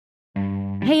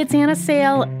Hey, it's Anna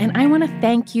Sale, and I want to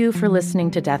thank you for listening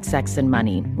to Death, Sex, and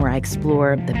Money, where I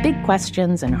explore the big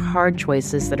questions and hard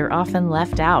choices that are often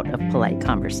left out of polite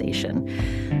conversation.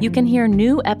 You can hear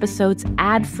new episodes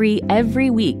ad-free every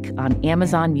week on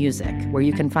Amazon Music, where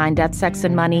you can find Death, Sex,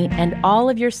 and Money and all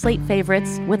of your Slate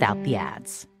favorites without the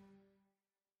ads.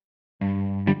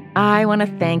 I want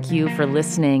to thank you for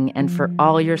listening and for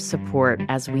all your support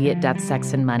as we at Death,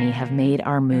 Sex, and Money have made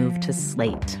our move to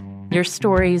Slate. Your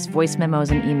stories, voice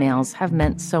memos, and emails have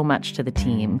meant so much to the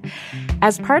team.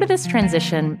 As part of this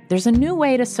transition, there's a new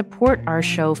way to support our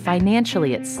show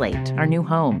financially at Slate, our new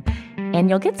home, and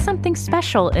you'll get something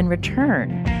special in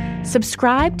return.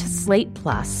 Subscribe to Slate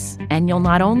Plus, and you'll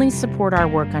not only support our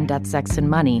work on Death, Sex, and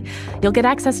Money, you'll get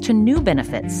access to new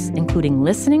benefits, including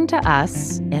listening to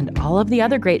us and all of the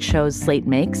other great shows Slate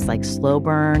makes, like Slow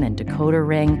Burn and Decoder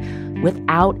Ring,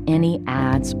 without any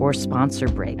ads or sponsor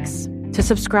breaks. To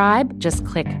subscribe, just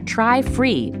click Try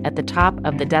Free at the top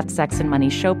of the Death, Sex, and Money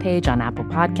show page on Apple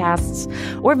Podcasts,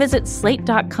 or visit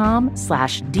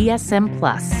slate.com/DSM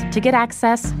Plus to get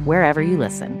access wherever you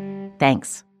listen.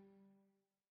 Thanks.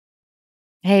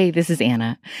 Hey, this is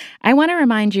Anna. I want to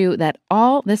remind you that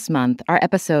all this month, our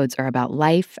episodes are about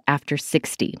life after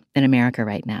 60 in America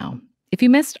right now. If you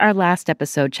missed our last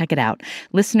episode, check it out.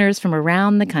 Listeners from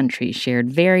around the country shared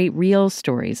very real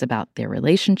stories about their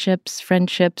relationships,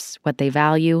 friendships, what they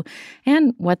value,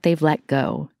 and what they've let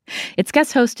go. It's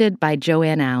guest hosted by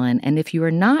Joanne Allen, and if you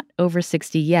are not over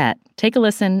 60 yet, take a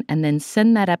listen and then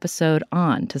send that episode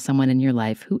on to someone in your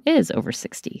life who is over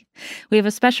 60. We have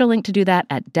a special link to do that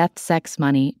at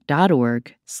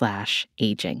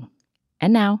deathsexmoney.org/aging.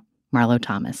 And now, Marlo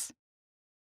Thomas.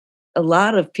 A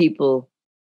lot of people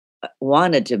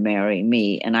wanted to marry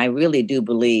me, and I really do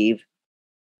believe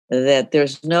that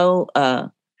there's no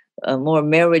more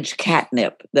marriage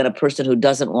catnip than a person who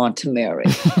doesn't want to marry.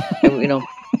 You know,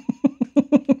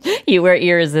 you were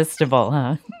irresistible,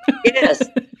 huh? Yes.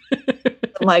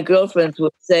 My girlfriends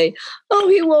would say, "Oh,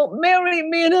 he won't marry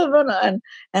me," and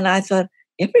I thought,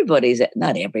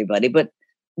 not everybody, but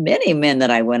many men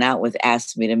that I went out with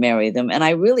asked me to marry them, and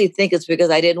I really think it's because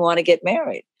I didn't want to get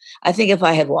married. I think if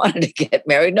I had wanted to get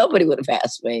married, nobody would have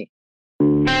asked me.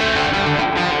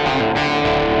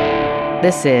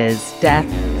 This is Death,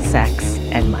 Sex,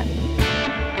 and Money,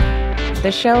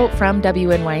 the show from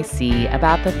WNYC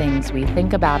about the things we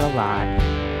think about a lot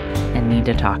and need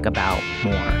to talk about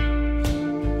more.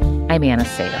 I'm Anna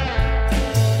Sale.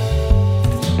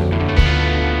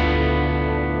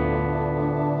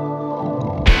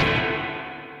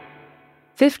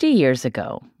 50 years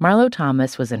ago, Marlo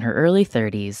Thomas was in her early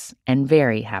 30s and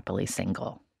very happily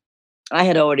single. I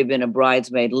had already been a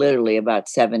bridesmaid literally about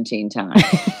 17 times.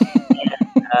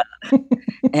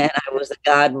 and I was a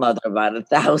godmother about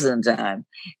 1,000 times.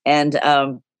 And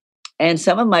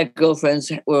some of my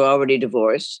girlfriends were already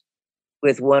divorced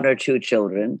with one or two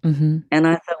children. Mm-hmm. And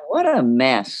I thought, what a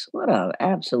mess. What an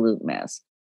absolute mess.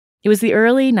 It was the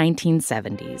early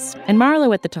 1970s, and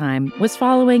Marlo at the time was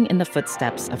following in the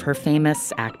footsteps of her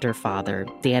famous actor father,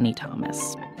 Danny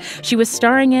Thomas. She was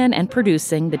starring in and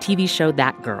producing the TV show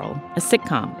That Girl, a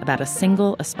sitcom about a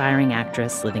single aspiring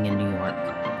actress living in New York.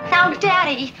 Now,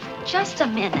 Daddy, just a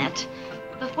minute.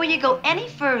 Before you go any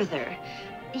further,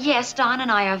 yes, Don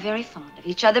and I are very fond of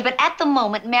each other, but at the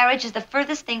moment, marriage is the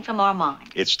furthest thing from our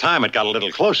mind. It's time it got a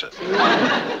little closer.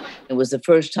 It was the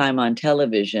first time on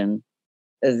television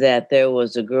that there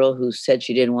was a girl who said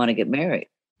she didn't want to get married.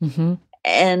 Mm-hmm.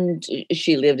 And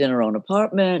she lived in her own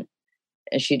apartment,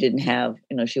 and she didn't have,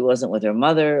 she wasn't with her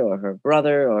mother or her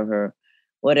brother or her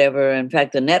whatever. In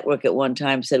fact, the network at one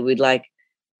time said, we'd like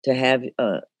to have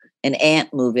an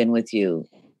aunt move in with you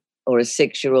or a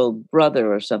 6-year-old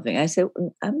brother or something. I said,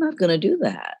 I'm not going to do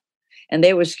that. And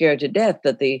they were scared to death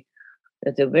that the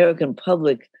American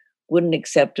public wouldn't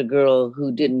accept a girl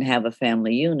who didn't have a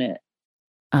family unit.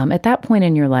 At that point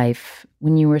in your life,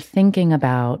 when you were thinking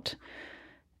about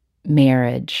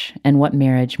marriage and what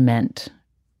marriage meant,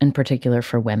 in particular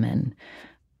for women,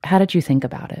 how did you think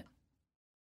about it?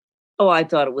 Oh, I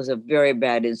thought it was a very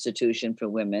bad institution for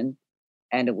women,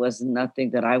 and it was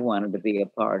nothing that I wanted to be a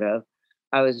part of.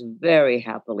 I was very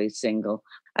happily single.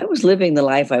 I was living the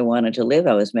life I wanted to live.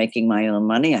 I was making my own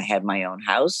money. I had my own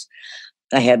house.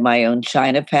 I had my own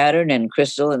china pattern and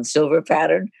crystal and silver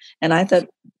pattern. And I thought,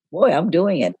 boy, I'm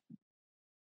doing it.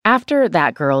 After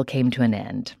That Girl came to an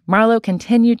end, Marlo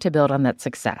continued to build on that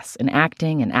success in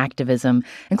acting and activism,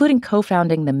 including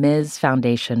co-founding the Ms.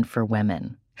 Foundation for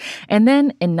Women. And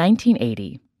then in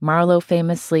 1980, Marlo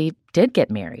famously did get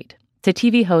married to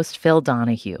TV host Phil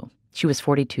Donahue. She was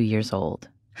 42 years old.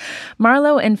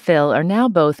 Marlo and Phil are now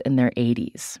both in their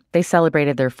 80s. They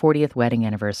celebrated their 40th wedding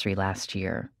anniversary last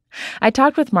year. I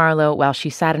talked with Marlo while she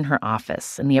sat in her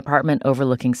office in the apartment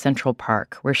overlooking Central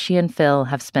Park, where she and Phil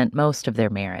have spent most of their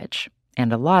marriage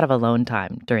and a lot of alone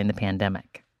time during the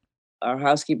pandemic. Our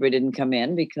housekeeper didn't come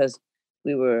in because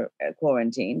we were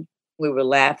quarantined. We were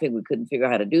laughing. We couldn't figure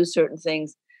out how to do certain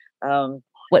things.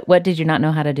 What did you not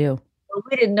know how to do? Well,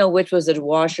 we didn't know which was a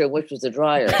washer, which was a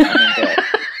dryer.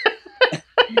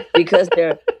 Because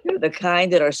they're the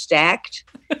kind that are stacked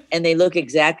and they look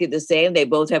exactly the same. They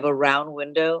both have a round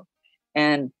window.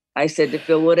 And I said to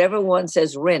Phil, whatever one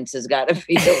says rinse has got to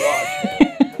be the washer.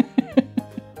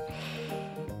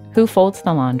 Who folds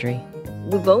the laundry?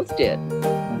 We both did.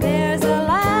 There's a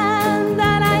land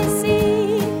that I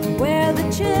see where the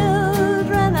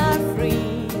children are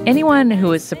free. Anyone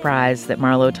who is surprised that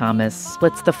Marlo Thomas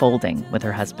splits the folding with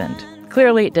her husband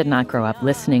clearly did not grow up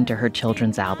listening to her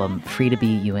children's album, Free to Be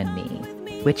You and Me,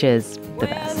 which is the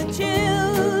best.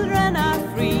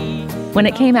 When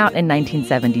it came out in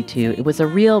 1972, it was a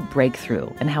real breakthrough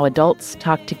in how adults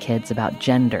talked to kids about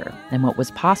gender and what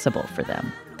was possible for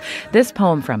them. This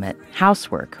poem from it,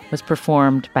 Housework, was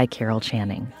performed by Carol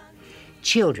Channing.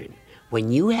 Children,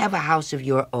 when you have a house of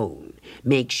your own,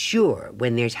 make sure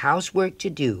when there's housework to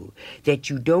do that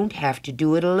you don't have to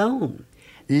do it alone.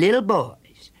 Little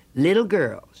boys, little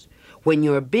girls, when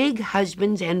you're big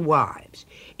husbands and wives,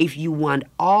 if you want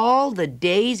all the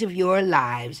days of your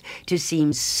lives to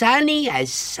seem sunny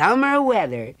as summer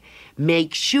weather,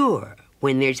 make sure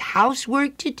when there's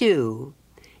housework to do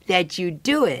that you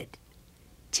do it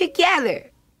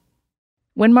together.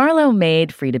 When Marlo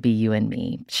made Free to Be You and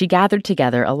Me, she gathered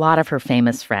together a lot of her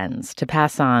famous friends to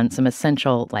pass on some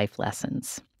essential life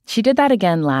lessons. She did that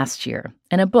again last year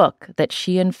in a book that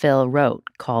she and Phil wrote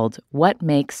called What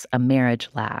Makes a Marriage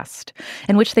Last,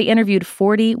 in which they interviewed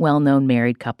 40 well-known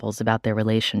married couples about their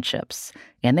relationships,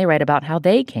 and they write about how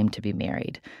they came to be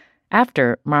married,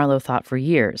 after Marlo thought for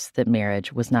years that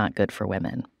marriage was not good for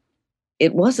women.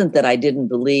 It wasn't that I didn't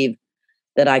believe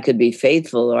that I could be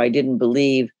faithful or I didn't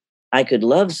believe I could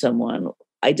love someone.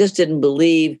 I just didn't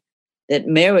believe that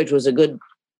marriage was a good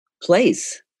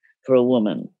place for a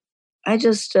woman. I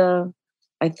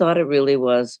thought it really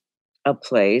was a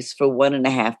place for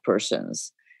 1.5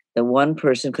 persons. The one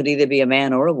person could either be a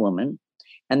man or a woman,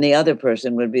 and the other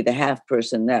person would be the half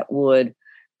person that would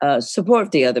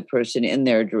support the other person in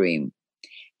their dream.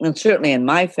 And certainly in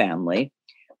my family,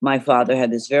 my father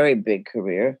had this very big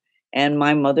career, and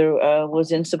my mother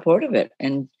was in support of it.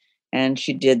 And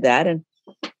she did that,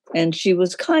 and she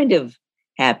was kind of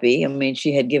happy. I mean,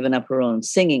 she had given up her own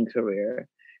singing career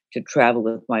to travel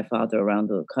with my father around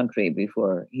the country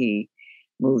before he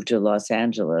moved to Los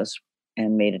Angeles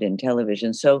and made it in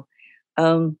television. So,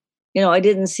 I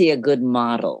didn't see a good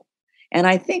model. And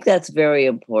I think that's very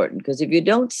important because if you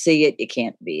don't see it, you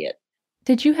can't be it.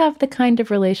 Did you have the kind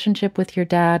of relationship with your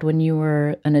dad when you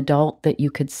were an adult that you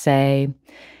could say,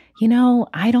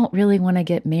 I don't really want to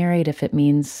get married if it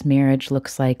means marriage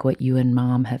looks like what you and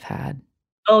Mom have had?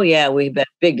 Oh, yeah, we've had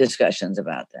big discussions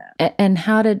about that. And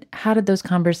how did those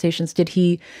conversations, did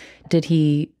he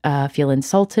feel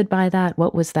insulted by that?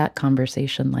 What was that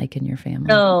conversation like in your family?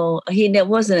 No, he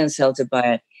wasn't insulted by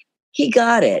it. He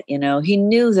got it, he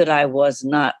knew that I was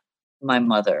not my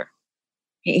mother.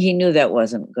 He knew that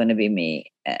wasn't going to be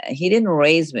me. He didn't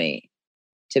raise me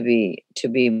to be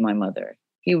my mother.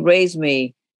 He raised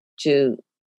me to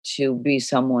be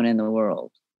someone in the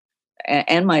world.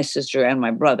 And my sister and my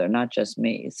brother, not just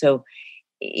me. So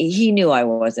he knew I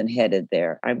wasn't headed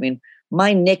there. I mean,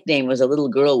 my nickname as a little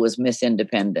girl was Miss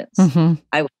Independence. Mm-hmm.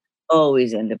 I was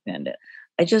always independent.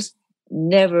 I just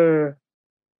never,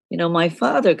 my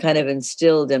father kind of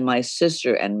instilled in my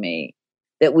sister and me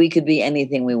that we could be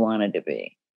anything we wanted to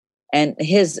be. And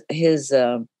his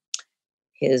what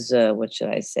should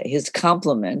I say? His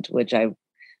compliment, which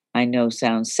I know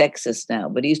sounds sexist now,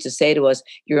 but he used to say to us,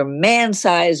 "You're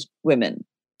man-sized women.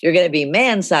 You're going to be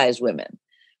man-sized women."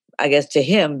 I guess to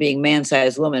him, being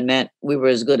man-sized woman meant we were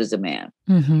as good as a man.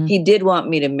 Mm-hmm. He did want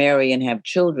me to marry and have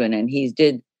children, and he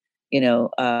did,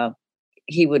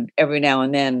 he would every now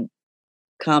and then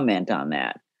comment on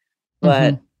that.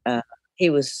 But he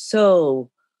was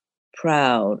so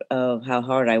proud of how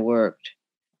hard I worked.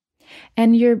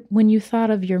 And when you thought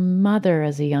of your mother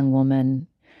as a young woman,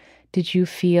 did you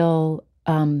feel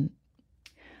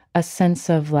a sense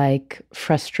of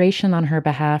frustration on her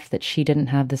behalf that she didn't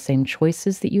have the same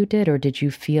choices that you did? Or did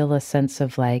you feel a sense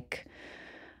of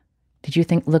did you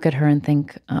look at her and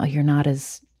think, oh, you're not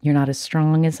as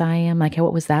strong as I am?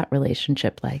 What was that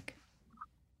relationship like?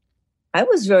 I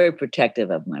was very protective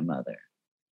of my mother.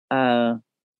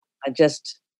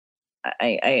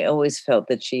 I always felt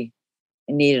that she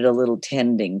needed a little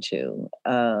tending to.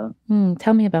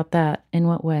 Tell me about that. In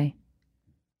what way?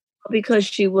 Because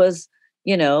she was,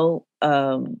 she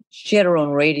had her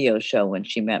own radio show when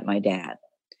she met my dad.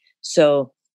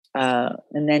 So,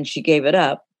 and then she gave it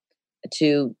up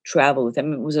to travel with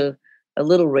him. It was a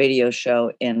little radio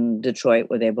show in Detroit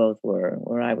where they both were,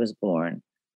 where I was born.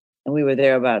 And we were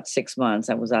there about 6 months.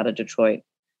 I was out of Detroit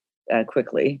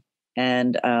quickly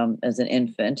and as an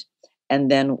infant. And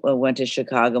then went to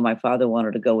Chicago. My father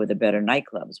wanted to go with the better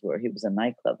nightclubs where he was a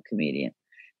nightclub comedian.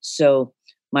 So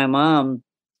my mom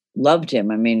loved him.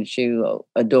 I mean, she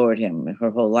adored him. Her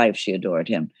whole life, she adored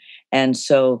him. And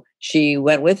so she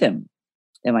went with him.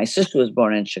 And my sister was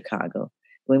born in Chicago.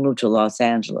 We moved to Los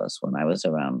Angeles when I was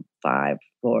around 4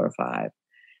 or 5.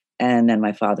 And then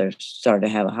my father started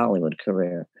to have a Hollywood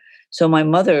career. So my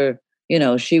mother,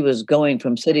 she was going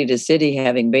from city to city,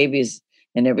 having babies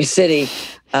in every city.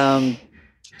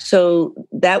 So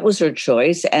that was her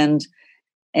choice. And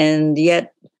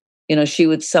yet,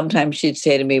 she'd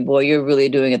say to me, boy, you're really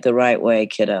doing it the right way,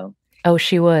 kiddo. Oh,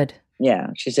 she would. Yeah.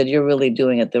 She said, you're really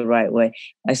doing it the right way.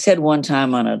 I said one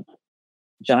time on a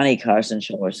Johnny Carson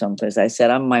show or someplace, I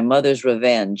said, I'm my mother's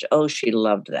revenge. Oh, she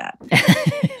loved that.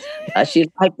 She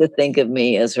liked to think of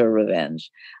me as her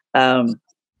revenge,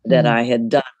 that I had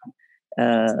done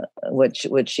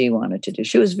what she wanted to do.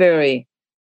 She was very,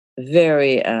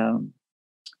 very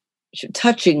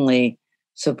touchingly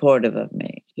supportive of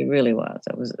me. She really was.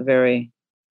 I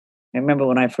remember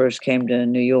when I first came to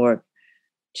New York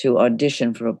to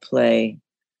audition for a play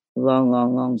long,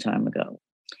 long, long time ago.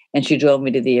 And she drove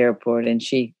me to the airport and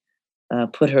she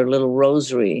put her little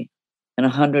rosary and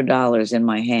 $100 in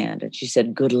my hand. And she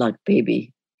said, good luck,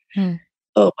 baby.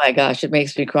 Oh my gosh, it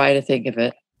makes me cry to think of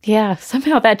it. Yeah,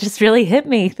 somehow that just really hit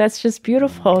me. That's just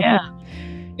beautiful. Yeah,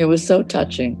 it was so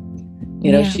touching.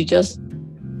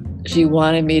 She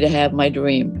wanted me to have my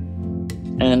dream.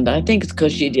 And I think it's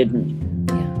because she didn't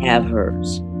have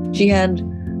hers. She had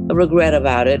a regret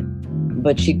about it,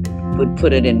 but she would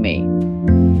put it in me.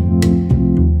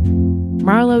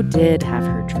 Marlo did have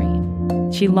her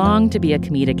dream. She longed to be a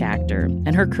comedic actor,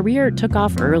 and her career took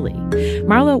off early.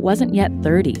 Marlo wasn't yet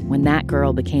 30 when That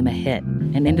Girl became a hit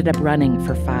and ended up running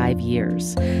for 5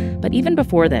 years. But even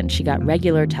before then, she got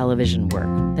regular television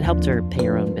work that helped her pay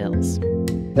her own bills.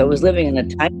 I was living in a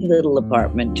tiny little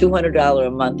apartment, $200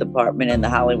 a month apartment in the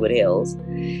Hollywood Hills,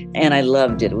 and I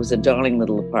loved it. It was a darling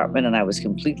little apartment, and I was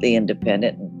completely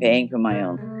independent and paying for my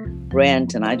own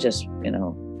rent, and I just,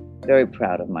 very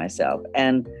proud of myself.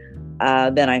 And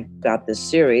then I got this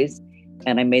series,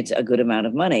 and I made a good amount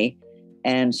of money,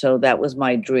 and so that was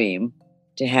my dream,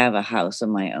 to have a house of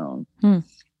my own.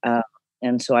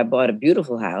 And so I bought a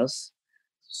beautiful house,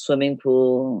 swimming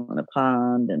pool and a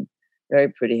pond, and very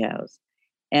pretty house.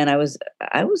 And I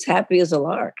was happy as a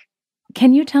lark.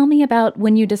 Can you tell me about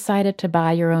when you decided to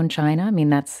buy your own china? I mean,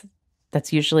 that's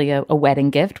usually a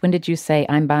wedding gift. When did you say,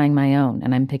 I'm buying my own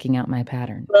and I'm picking out my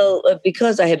pattern? Well,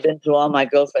 because I had been through all my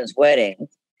girlfriends' weddings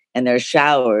and their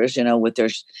showers, with their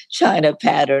china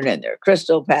pattern and their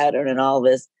crystal pattern and all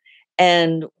this.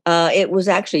 And it was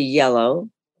actually yellow.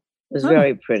 It was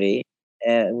very pretty.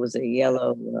 It was a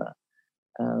yellow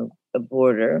a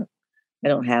border. I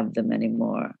don't have them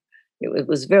anymore. It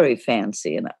was very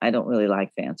fancy, and I don't really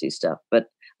like fancy stuff, but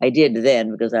I did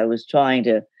then because I was trying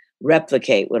to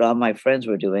replicate what all my friends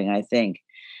were doing, I think.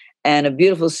 And a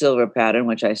beautiful silver pattern,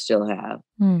 which I still have.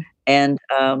 And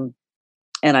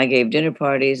I gave dinner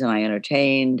parties and I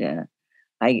entertained.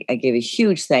 I gave a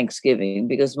huge Thanksgiving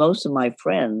because most of my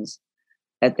friends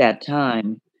at that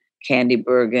time, Candy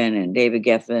Bergen and David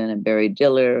Geffen and Barry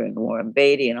Diller and Warren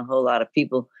Beatty and a whole lot of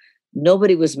people,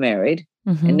 nobody was married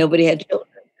and nobody had children.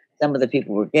 Some of the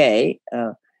people were gay,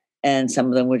 and some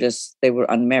of them they were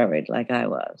unmarried like I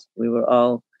was. We were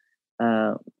all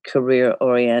career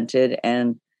oriented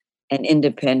and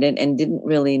independent and didn't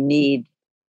really need,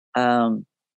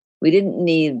 we didn't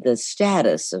need the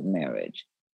status of marriage.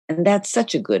 And that's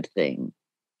such a good thing.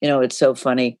 It's so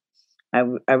funny.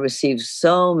 I received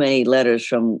so many letters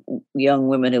from young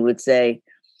women who would say,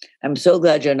 I'm so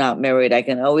glad you're not married. I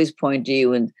can always point to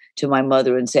you and to my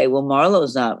mother and say, well,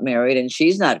 Marlo's not married and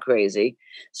she's not crazy.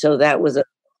 So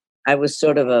I was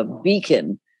sort of a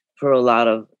beacon for a lot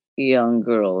of young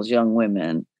girls, young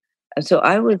women. And so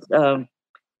I was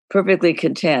perfectly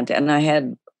content. And I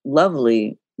had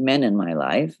lovely men in my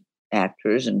life,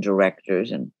 actors and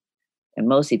directors and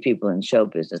mostly people in show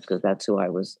business because that's who I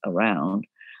was around.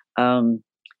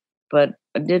 But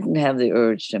I didn't have the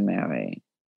urge to marry.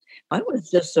 I was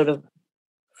just sort of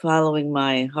following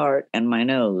my heart and my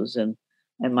nose and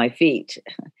my feet.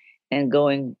 and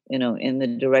going, in the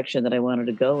direction that I wanted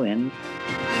to go in.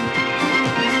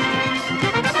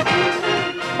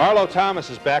 Marlo Thomas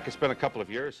is back. It's been a couple of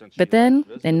years since. But then,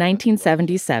 in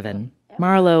 1977,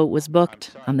 Marlo was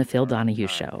booked on The Phil Donahue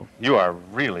Show. You are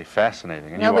really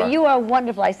fascinating. No, but you are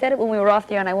wonderful. I said it when we were off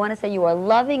there, and I want to say you are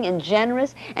loving and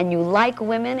generous, and you like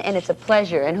women, and it's a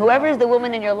pleasure. And whoever is the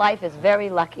woman in your life is very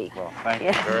lucky. Well, thank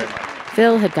you very much.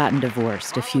 Phil had gotten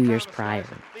divorced a few years prior,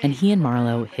 and he and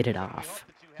Marlo hit it off.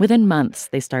 Within months,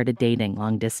 they started dating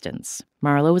long distance.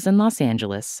 Marlo was in Los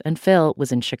Angeles, and Phil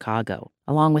was in Chicago,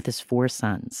 along with his 4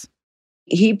 sons.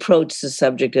 He approached the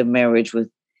subject of marriage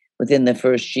within the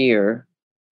first year.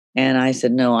 And I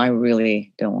said, no, I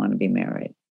really don't want to be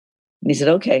married. And he said,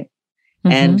 okay.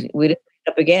 Mm-hmm. And we didn't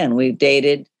break up again. We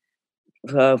dated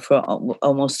for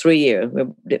almost 3 years.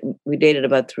 We dated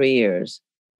about 3 years.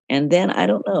 And then I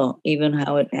don't know even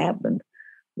how it happened.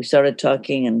 We started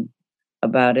talking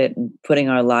about it and putting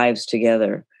our lives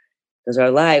together, because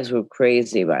our lives were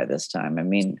crazy by this time. I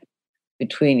mean,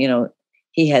 between,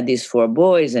 he had these 4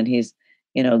 boys, and he's,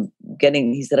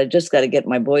 he said, I just got to get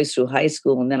my boys through high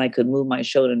school, and then I could move my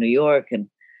show to New York. And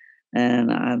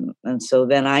so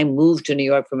then I moved to New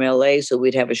York from LA, so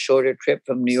we'd have a shorter trip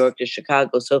from New York to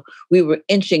Chicago. So we were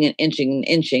inching and inching and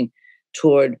inching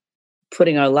toward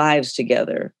putting our lives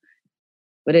together.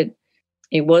 But it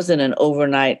wasn't an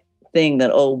overnight thing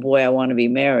that, oh boy, I want to be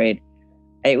married.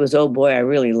 It was, oh boy, I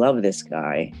really love this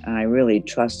guy. And I really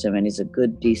trust him, and he's a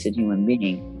good, decent human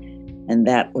being. And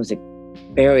that was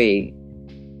very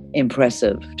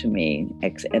impressive to me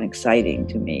and exciting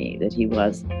to me, that he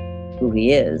was who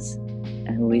he is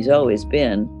and who he's always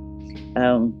been.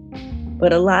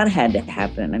 But a lot had to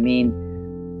happen. I mean,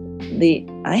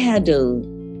 I had to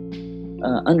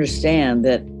understand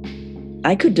that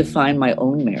I could define my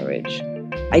own marriage.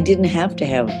 I didn't have to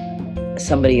have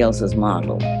somebody else's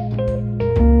model.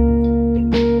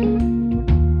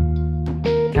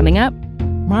 Coming up,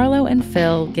 Marlo and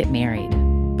Phil get married.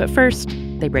 But first,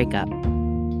 they break up.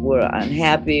 We're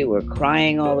unhappy, we're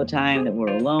crying all the time, that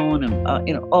we're alone,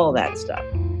 and all that stuff.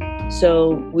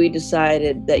 So we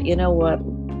decided that, you know what,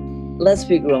 let's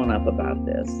be grown up about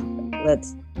this.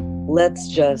 Let's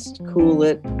just cool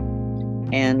it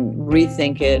and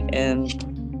rethink it, and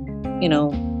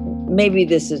maybe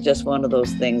this is just one of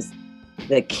those things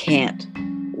that can't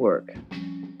work.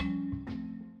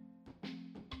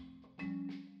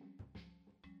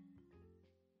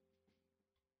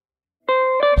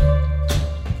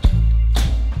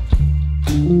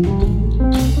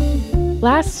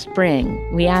 Last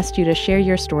spring, we asked you to share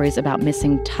your stories about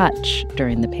missing touch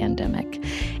during the pandemic.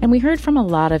 And we heard from a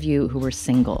lot of you who were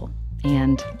single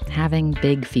and having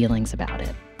big feelings about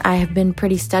it. I have been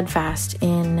pretty steadfast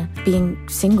in being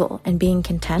single and being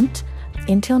content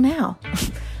until now.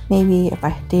 Maybe if I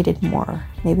had dated more,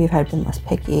 maybe if I had been less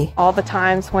picky. All the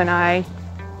times when I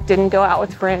didn't go out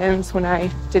with friends, when I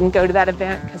didn't go to that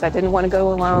event because I didn't want to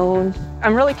go alone.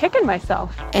 I'm really kicking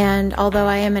myself. And although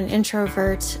I am an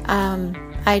introvert,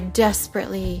 I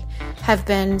desperately have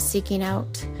been seeking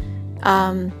out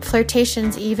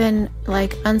flirtations, even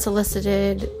like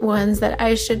unsolicited ones that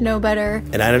I should know better.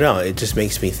 And I don't know, it just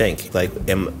makes me think,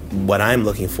 what I'm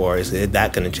looking for, is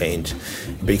that going to change?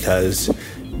 Because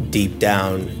deep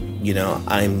down,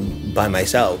 I'm by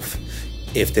myself.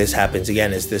 If this happens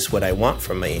again, is this what I want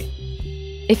from me?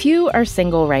 If you are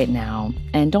single right now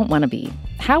and don't want to be,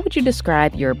 how would you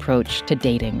describe your approach to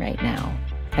dating right now?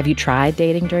 Have you tried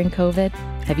dating during COVID?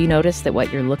 Have you noticed that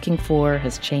what you're looking for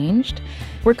has changed?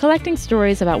 We're collecting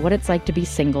stories about what it's like to be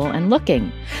single and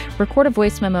looking. Record a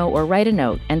voice memo or write a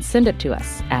note and send it to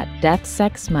us at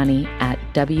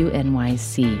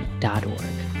deathsexmoney@wnyc.org.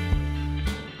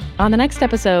 On the next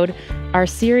episode, our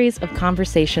series of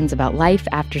conversations about life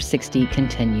after 60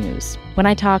 continues when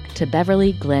I talk to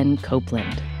Beverly Glenn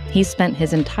Copeland. He's spent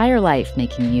his entire life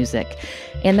making music,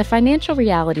 and the financial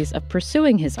realities of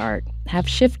pursuing his art have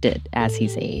shifted as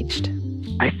he's aged.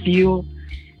 I feel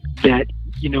that,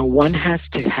 one has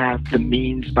to have the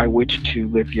means by which to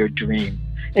live your dream.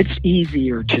 It's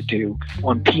easier to do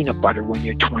on peanut butter when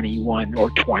you're 21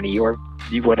 or 20 or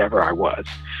whatever I was.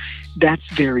 That's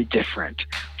very different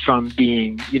from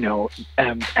being, in your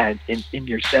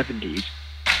 70s.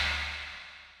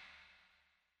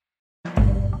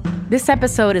 This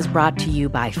episode is brought to you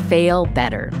by Fail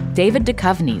Better, David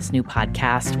Duchovny's new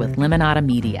podcast with Limonada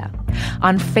Media.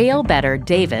 On Fail Better,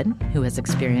 David, who has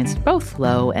experienced both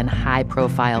low and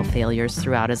high-profile failures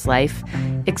throughout his life,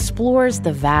 explores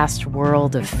the vast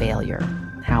world of failure,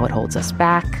 how how it holds us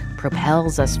back,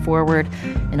 propels us forward,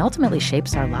 and ultimately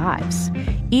shapes our lives.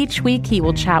 Each week, he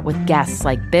will chat with guests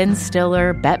like Ben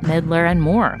Stiller, Bette Midler, and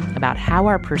more about how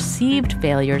our perceived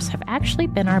failures have actually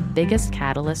been our biggest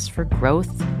catalysts for growth,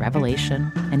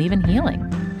 revelation, and even healing.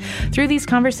 Through these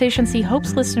conversations, he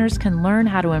hopes listeners can learn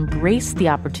how to embrace the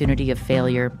opportunity of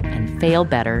failure and fail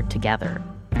better together.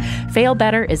 Fail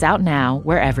Better is out now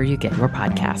wherever you get your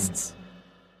podcasts.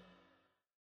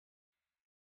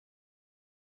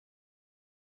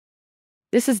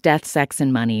 This is Death, Sex,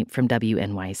 and Money from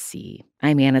WNYC.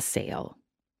 I'm Anna Sale.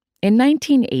 In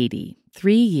 1980,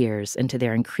 3 years into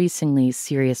their increasingly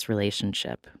serious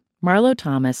relationship, Marlo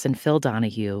Thomas and Phil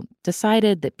Donahue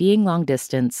decided that being long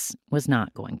distance was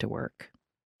not going to work.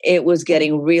 It was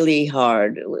getting really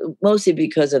hard, mostly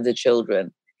because of the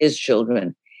children, his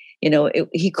children.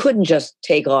 He couldn't just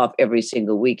take off every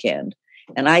single weekend.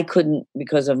 And I couldn't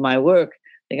because of my work.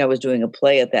 I think I was doing a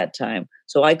play at that time.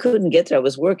 So I couldn't get there. I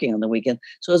was working on the weekend.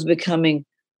 So it was becoming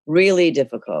really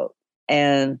difficult.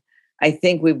 And I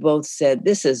think we both said,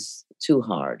 this is too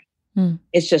hard.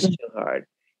 It's just too hard.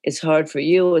 It's hard for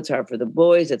you. It's hard for the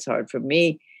boys. It's hard for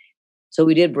me. So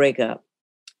we did break up.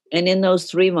 And in those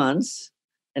 3 months,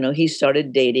 he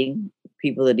started dating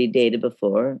people that he dated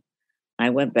before. I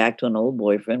went back to an old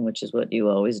boyfriend, which is what you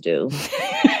always do.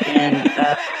 And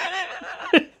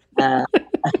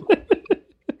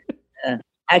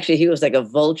actually, he was like a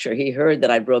vulture. He heard that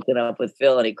I'd broken up with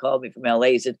Phil, and he called me from LA.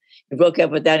 He said, "You broke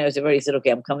up with Danny." I said, "He said, okay,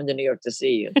 I'm coming to New York to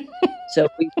see you." So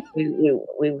we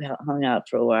hung out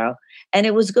for a while, and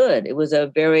it was good. It was a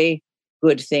very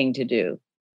good thing to do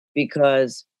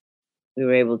because we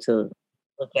were able to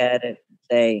look at it and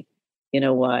say, you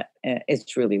know what,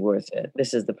 it's really worth it.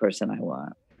 This is the person I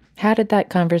want. How did that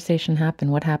conversation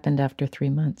happen? What happened after 3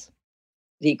 months?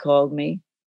 He called me.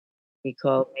 He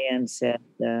called me and said,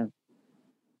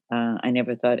 I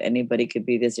never thought anybody could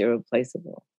be this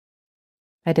irreplaceable.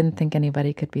 I didn't think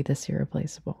anybody could be this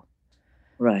irreplaceable.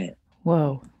 Right.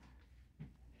 Whoa.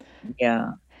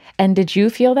 Yeah. And did you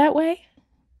feel that way?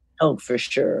 Oh, for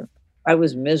sure. I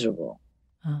was miserable.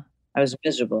 I was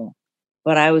miserable.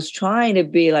 But I was trying to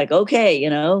be like, okay,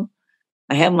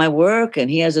 I have my work and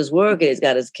he has his work and he's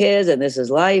got his kids and this is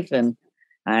life. And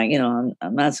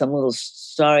I'm not some little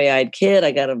starry-eyed kid.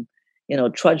 I got to,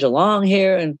 trudge along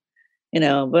here. And,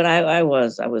 but I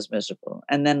was miserable.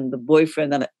 And then the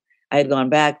boyfriend that I had gone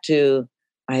back to,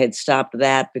 I had stopped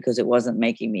that because it wasn't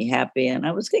making me happy. And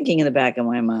I was thinking in the back of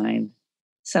my mind,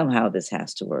 somehow this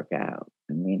has to work out.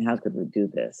 I mean, how could we do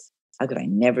this? How could I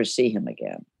never see him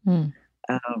again?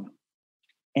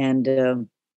 And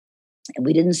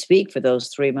we didn't speak for those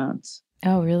 3 months.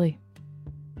 Oh, really?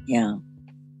 Yeah.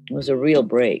 It was a real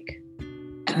break.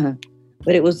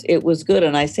 But it was good.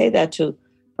 And I say that to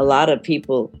a lot of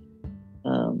people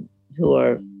who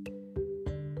are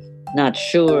not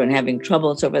sure and having trouble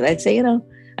and so forth. I'd say,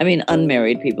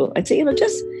 unmarried people, I'd say,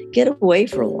 just get away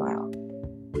for a while.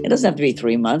 It doesn't have to be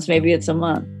 3 months. Maybe it's a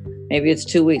month. Maybe it's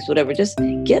 2 weeks, whatever. Just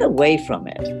get away from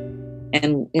it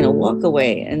and, walk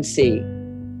away and see.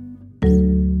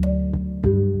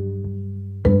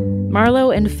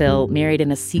 Marlo and Phil married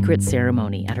in a secret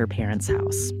ceremony at her parents'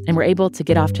 house and were able to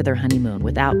get off to their honeymoon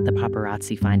without the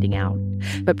paparazzi finding out.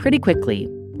 But pretty quickly,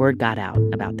 word got out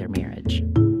about their marriage.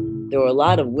 There were a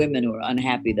lot of women who were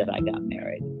unhappy that I got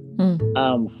married.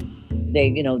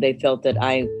 They felt that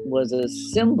I was a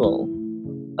symbol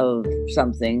of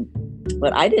something,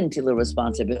 but I didn't feel a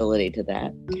responsibility to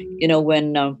that.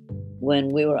 When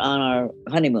we were on our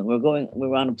honeymoon, we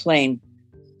were on a plane,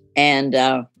 and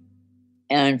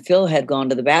Phil had gone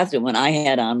to the bathroom when I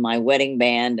had on my wedding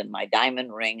band and my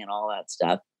diamond ring and all that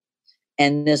stuff.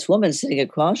 And this woman sitting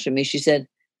across from me, she said,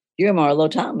 "You're Marlo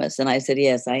Thomas." And I said,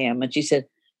 "Yes, I am." And she said,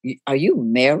 "Are you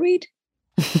married?"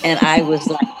 And I was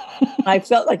like, I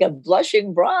felt like a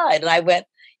blushing bride. And I went,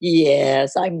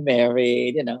 "Yes, I'm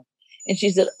married, And she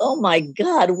said, "Oh my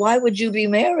God, why would you be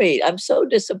married? I'm so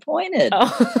disappointed."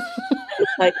 Oh.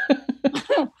 Like,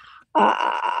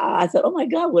 I thought, "Oh my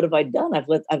God, what have I done?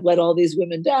 I've let all these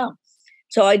women down."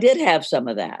 So I did have some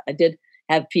of that. I did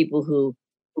have people who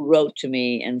wrote to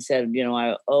me and said,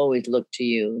 "I always look to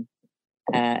you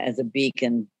as a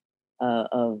beacon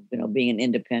of being an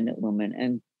independent woman."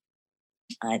 And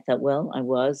I thought, well, I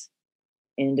was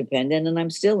independent and I'm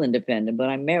still independent, but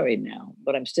I'm married now,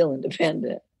 but I'm still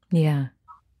independent. Yeah.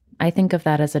 I think of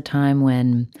that as a time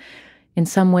when, in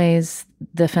some ways,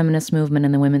 the feminist movement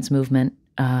and the women's movement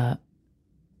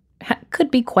could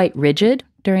be quite rigid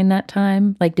during that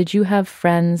time. Like, did you have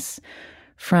friends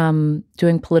from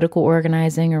doing political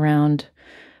organizing around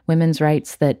women's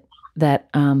rights that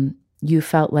you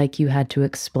felt like you had to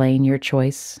explain your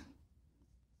choice?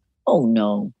 Oh,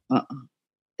 no.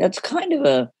 That's kind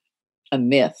of a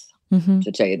myth,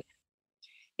 to tell you.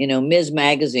 You know, Ms.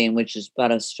 Magazine, which is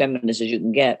about as feminist as you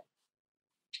can get,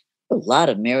 a lot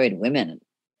of married women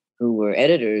who were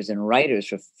editors and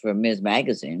writers for Ms.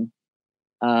 Magazine,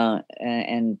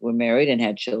 and were married and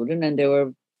had children. And there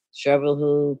were several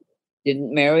who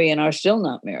didn't marry and are still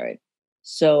not married.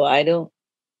 So I don't,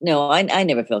 no, I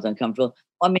never felt uncomfortable.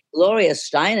 I mean, Gloria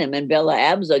Steinem and Bella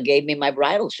Abzug gave me my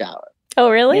bridal shower. Oh,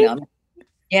 really? You know,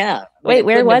 yeah. Wait,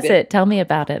 where was it? Tell me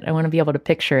about it. I want to be able to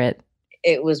picture it.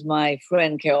 It was my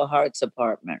friend Carol Hart's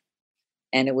apartment.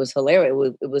 And it was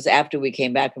hilarious. It was after we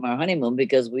came back from our honeymoon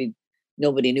because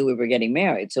nobody knew we were getting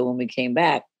married. So when we came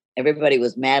back, everybody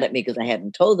was mad at me because I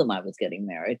hadn't told them I was getting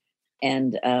married.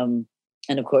 And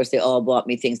of course they all bought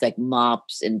me things like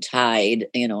mops and Tide,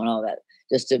 you know, and all that,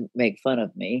 just to make fun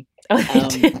of me. Oh, they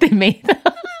did. They made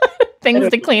things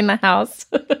to clean the house.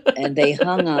 And they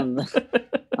hung on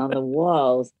the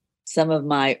walls some of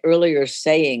my earlier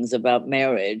sayings about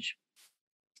marriage.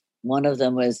 One of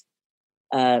them was,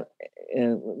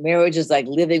 marriage is like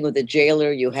living with a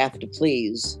jailer you have to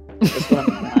please. Was one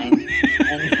of mine.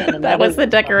 And that was the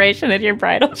decoration at your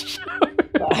bridal shower.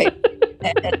 Right.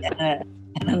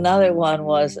 And another one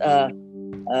was,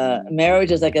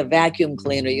 marriage is like a vacuum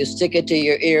cleaner. You stick it to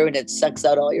your ear and it sucks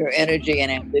out all your energy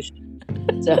and ambition.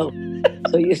 So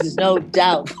there's no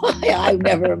doubt why I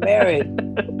never married.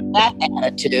 That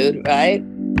attitude, right?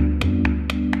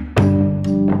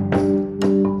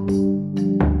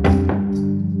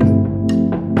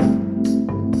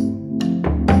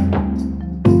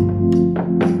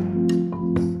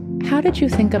 How did you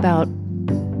think about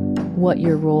what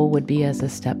your role would be as a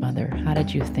stepmother? How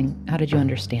did you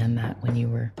understand that when you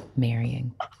were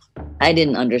marrying? I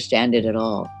didn't understand it at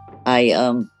all.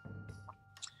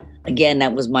 Again,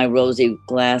 that was my rosy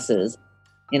glasses.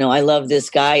 You know, I love this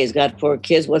guy. He's got 4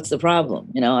 kids. What's the problem?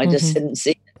 You know, I just didn't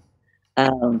see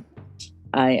it.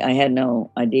 I had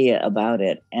no idea about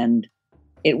it. And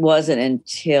it wasn't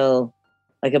until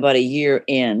like about a year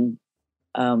in,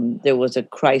 there was a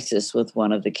crisis with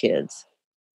one of the kids.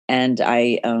 And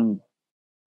I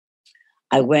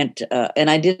went, and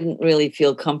I didn't really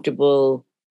feel comfortable,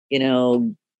 you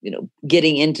know,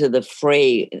 getting into the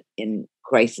fray in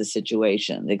crisis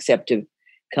situations, except to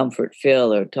comfort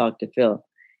Phil or talk to Phil.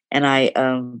 And I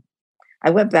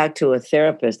went back to a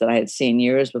therapist that I had seen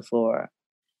years before,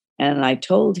 and I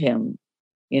told him,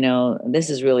 you know, this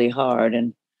is really hard,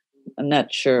 and I'm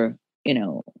not sure, you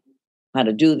know, how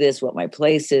to do this, what my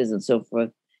place is, and so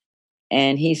forth.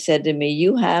 And he said to me,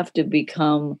 "You have to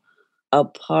become a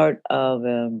part of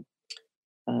an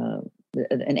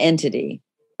entity,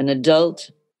 an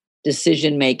adult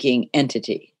decision-making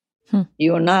entity.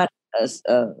 You are not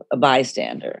a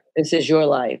bystander. This is your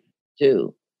life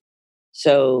too.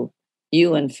 So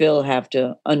you and Phil have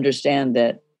to understand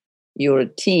that you're a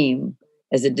team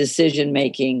as a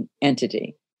decision-making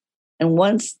entity." And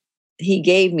once he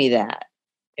gave me that,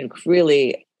 it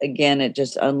really, again, it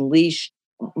just unleashed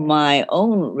my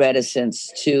own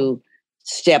reticence to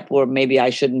step where maybe I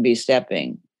shouldn't be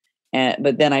stepping.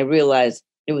 But then I realized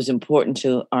it was important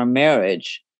to our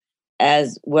marriage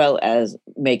as well as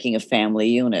making a family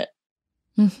unit.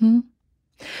 Mm-hmm.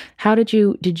 How did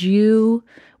you,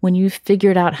 when you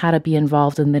figured out how to be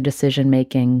involved in the decision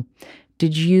making,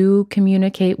 did you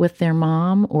communicate with their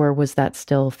mom, or was that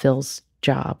still Phil's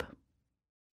job?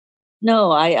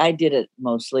 No, I did it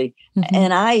mostly.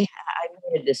 And I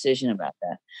made a decision about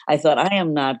that. I thought, I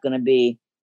am not going to be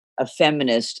a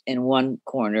feminist in one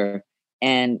corner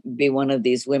and be one of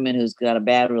these women who's got a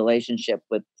bad relationship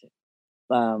with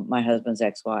my husband's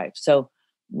ex-wife. So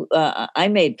I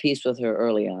made peace with her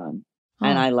early on,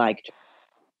 and I liked her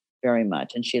very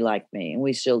much, and she liked me, and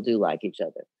we still do like each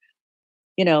other.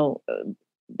 You know,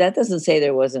 that doesn't say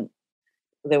there weren't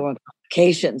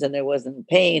complications, and there wasn't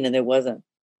pain, and there wasn't,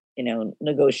 you know,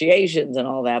 negotiations and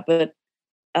all that, but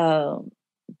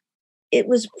it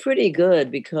was pretty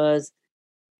good because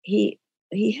he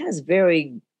has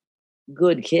very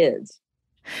good kids.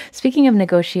 Speaking of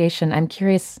negotiation, I'm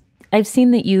curious. I've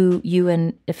seen that you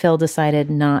and Phil decided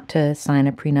not to sign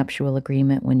a prenuptial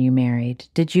agreement when you married.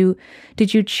 Did you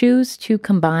choose to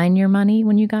combine your money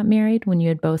when you got married, when you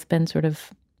had both been sort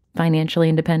of financially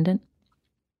independent?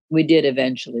 We did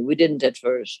eventually. We didn't at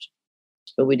first,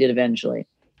 but we did eventually.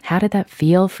 How did that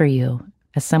feel for you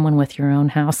as someone with your own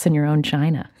house and your own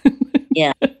china?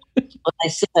 Yeah. Well, I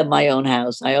still have my own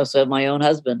house. I also have my own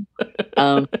husband.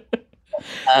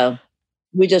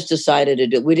 We just decided to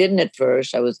do it. We didn't at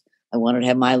first. I wanted to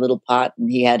have my little pot, and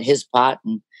he had his pot,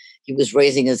 and he was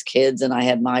raising his kids, and I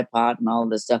had my pot and all of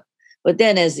this stuff. But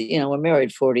then, as you know, we're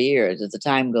married 40 years. As the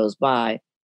time goes by,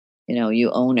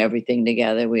 you own everything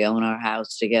together. We own our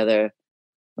house together,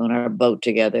 own our boat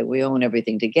together. We own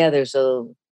everything together.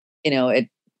 So,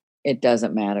 it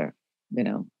doesn't matter.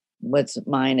 What's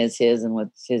mine is his and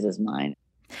what's his is mine.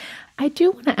 I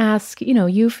do want to ask,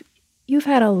 you've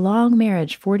had a long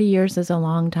marriage. 40 years is a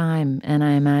long time. And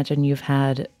I imagine you've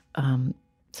had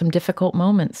some difficult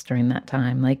moments during that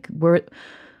time. Like,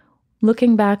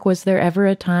 looking back, was there ever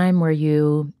a time where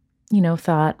you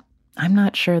thought, I'm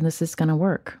not sure this is going to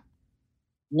work?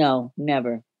 No,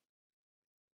 never.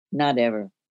 Not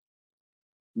ever.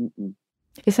 Mm-mm.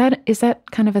 Is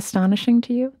that kind of astonishing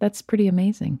to you? That's pretty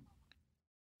amazing.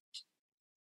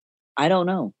 I don't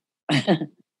know. I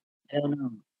don't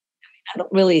know. I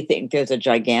don't really think there's a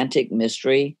gigantic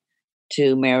mystery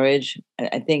to marriage.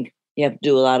 I think you have to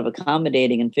do a lot of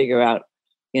accommodating and figure out,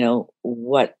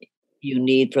 what you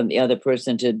need from the other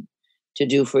person to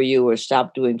do for you or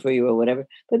stop doing for you or whatever.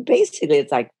 But basically,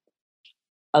 it's like,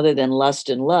 other than lust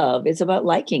and love, it's about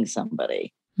liking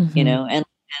somebody, and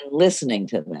listening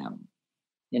to them.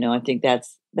 I think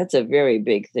that's a very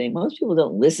big thing. Most people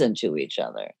don't listen to each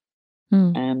other.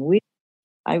 And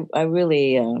I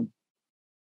really, and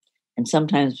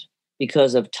sometimes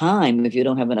because of time, if you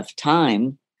don't have enough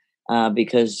time,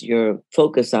 because you're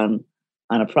focused on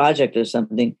a project or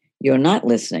something, you're not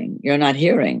listening, you're not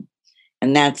hearing.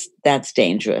 And that's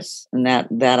dangerous. And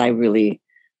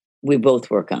we both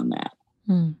work on that.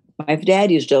 My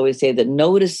dad used to always say that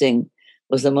noticing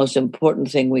was the most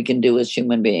important thing we can do as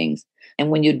human beings. And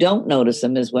when you don't notice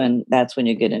them that's when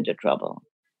you get into trouble.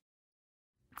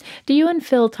 Do you and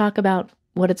Phil talk about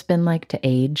what it's been like to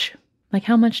age? Like,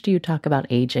 how much do you talk about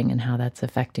aging and how that's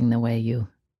affecting the way you...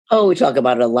 Oh, we talk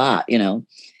about it a lot,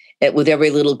 with every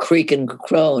little creak and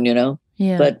crone,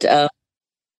 Yeah. But,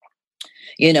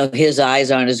 his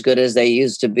eyes aren't as good as they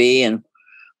used to be. And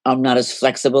I'm not as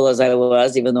flexible as I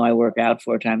was, even though I work out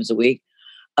 4 times a week.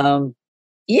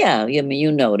 Yeah,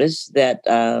 you notice that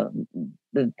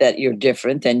that you're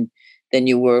different than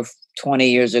you were 20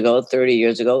 years ago, 30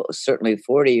 years ago, certainly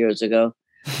 40 years ago.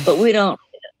 But we don't.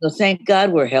 Thank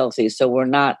God we're healthy, so we're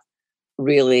not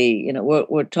really.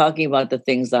 We're talking about the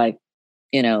things like,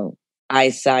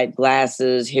 eyesight,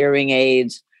 glasses, hearing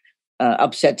aids,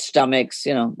 upset stomachs,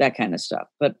 that kind of stuff.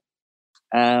 But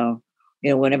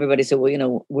when everybody said,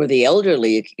 well, we're the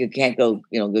elderly, you can't go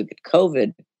get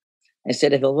COVID. I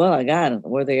said, well, I got it.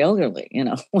 We're the elderly,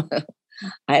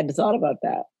 I hadn't thought about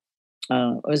that.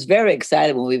 I was very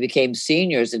excited when we became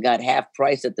seniors and got half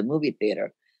price at the movie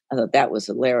theater. I thought that was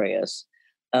hilarious.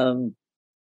 But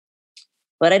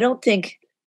I don't think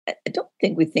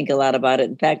we think a lot about it.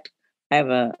 In fact, I have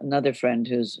another friend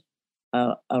who's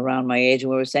around my age,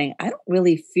 and we were saying, I don't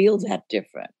really feel that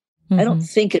different. I don't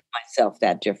think of myself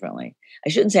that differently. I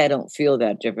shouldn't say I don't feel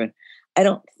that different. I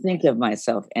don't think of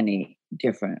myself any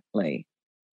differently.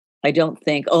 I don't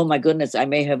think, oh my goodness, I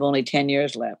may have only 10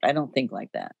 years left. I don't think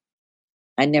like that.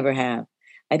 I never have.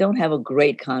 I don't have a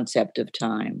great concept of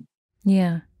time.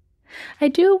 Yeah. I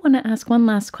do want to ask one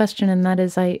last question, and that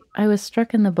is, I was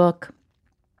struck in the book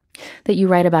that you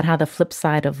write about how the flip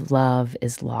side of love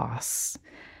is loss.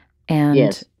 And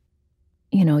yes.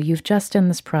 You've just done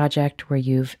this project where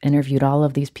you've interviewed all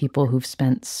of these people who've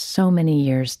spent so many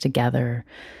years together.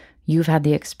 You've had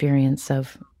the experience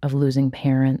of losing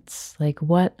parents. Like,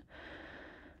 what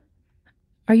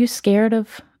are you scared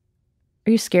of?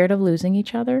 Are you scared of losing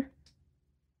each other?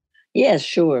 Yes,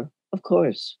 sure. Of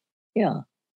course. Yeah.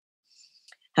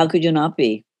 How could you not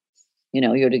be?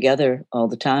 You're together all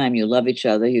the time. You love each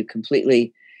other. You're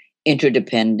completely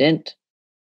interdependent.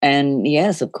 And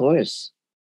yes, of course.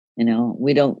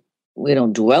 We don't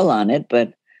dwell on it,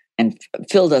 and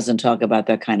Phil doesn't talk about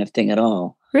that kind of thing at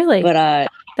all. Really? But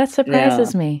that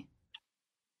surprises me.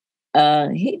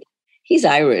 He's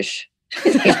Irish.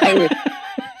 The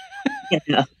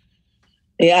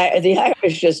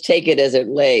Irish just take it as it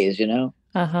lays,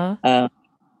 Uh-huh.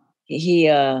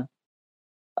 He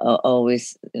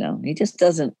always, he just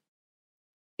doesn't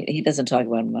talk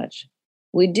about it much.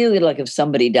 We do, like, if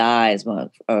somebody dies,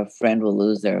 a friend will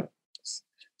lose their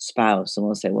spouse, and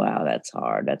we'll say, wow, that's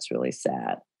hard, that's really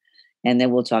sad. And then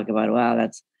we'll talk about, wow,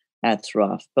 that's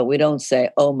rough. But we don't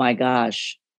say, oh my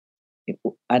gosh,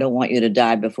 I don't want you to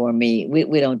die before me.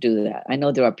 We don't do that. I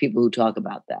know there are people who talk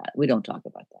about that. We don't talk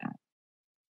about that.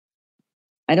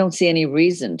 I don't see any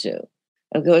reason to.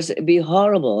 Of course, it'd be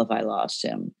horrible if I lost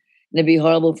him. And it'd be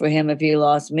horrible for him if he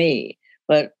lost me.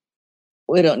 But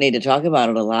we don't need to talk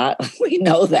about it a lot. We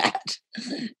know that.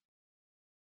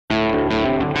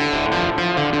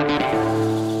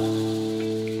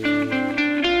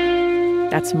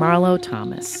 That's Marlo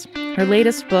Thomas. Her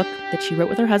latest book that she wrote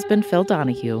with her husband, Phil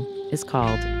Donahue, is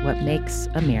called What Makes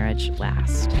a Marriage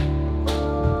Last.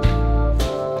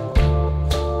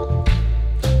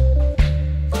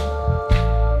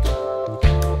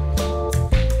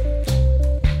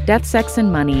 Death, Sex,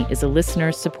 and Money is a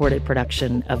listener-supported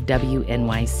production of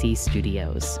WNYC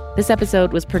Studios. This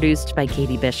episode was produced by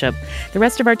Katie Bishop. The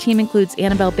rest of our team includes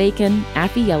Annabelle Bacon,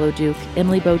 Affie Yellowduke,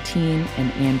 Emily Botine,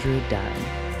 and Andrew Dunn.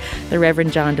 The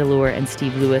Reverend John DeLure and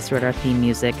Steve Lewis wrote our theme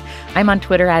music. I'm on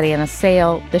Twitter at Anna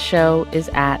Sale. The show is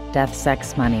at Death,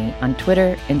 Sex, Money on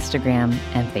Twitter, Instagram,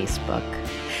 and Facebook.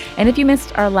 And if you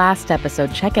missed our last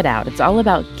episode, check it out. It's all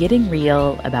about getting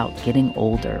real, about getting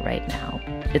older right now.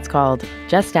 It's called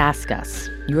Just Ask Us,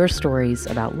 Your Stories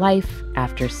About Life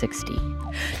After 60.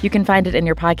 You can find it in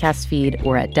your podcast feed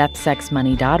or at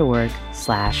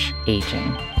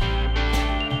deathsexmoney.org/aging.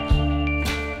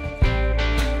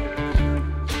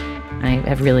 I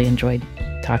have really enjoyed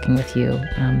talking with you.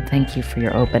 Thank you for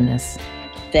your openness.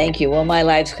 Thank you. Well, my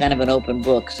life's kind of an open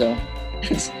book, so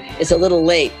it's a little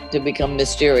late to become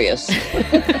mysterious.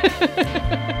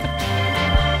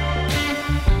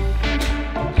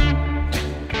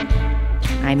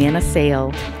 I'm Anna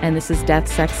Sale, and this is Death,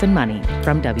 Sex, and Money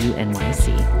from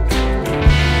WNYC.